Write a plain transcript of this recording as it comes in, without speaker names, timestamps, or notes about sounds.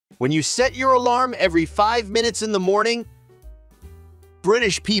When you set your alarm every 5 minutes in the morning,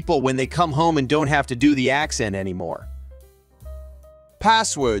 British people when they come home and don't have to do the accent anymore.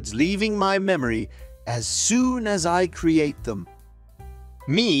 Passwords leaving my memory as soon as I create them.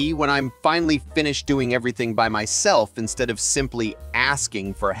 Me when I'm finally finished doing everything by myself instead of simply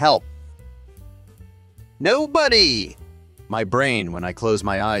asking for help. Nobody! My brain when I close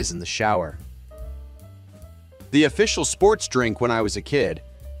my eyes in the shower. The official sports drink when I was a kid.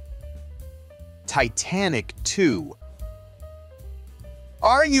 Titanic 2.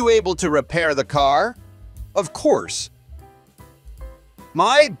 Are you able to repair the car? Of course.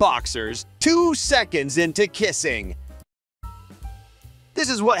 My boxers 2 seconds into kissing. This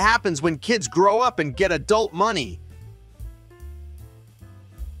is what happens when kids grow up and get adult money.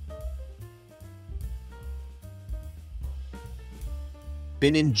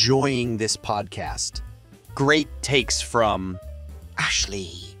 Been enjoying this podcast. Great takes from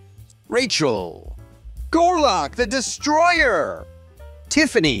Ashley, Rachel, Gorlock the Destroyer,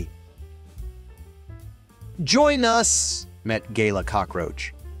 Tiffany. Join us, met Gala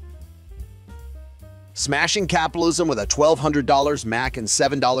Cockroach. Smashing capitalism with a $1,200 Mac and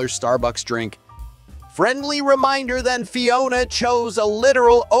 $7 Starbucks drink. Friendly reminder that Fiona chose a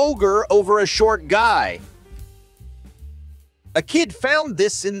literal ogre over a short guy. A kid found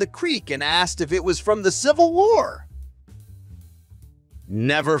this in the creek and asked if it was from the Civil War.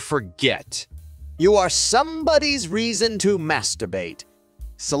 Never forget, you are somebody's reason to masturbate.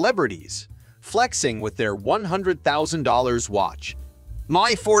 Celebrities flexing with their $100,000 watch.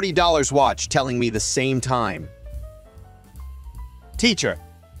 My $40 watch telling me the same time. Teacher,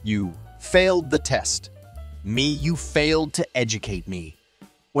 you failed the test. Me, you failed to educate me.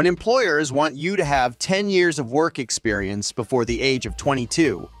 When employers want you to have 10 years of work experience before the age of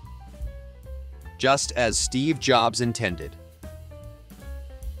 22. Just as Steve Jobs intended.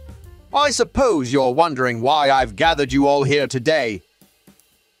 I suppose you're wondering why I've gathered you all here today.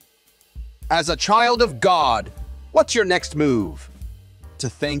 As a child of God, what's your next move? To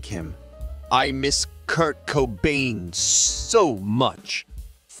thank him. I miss Kurt Cobain so much.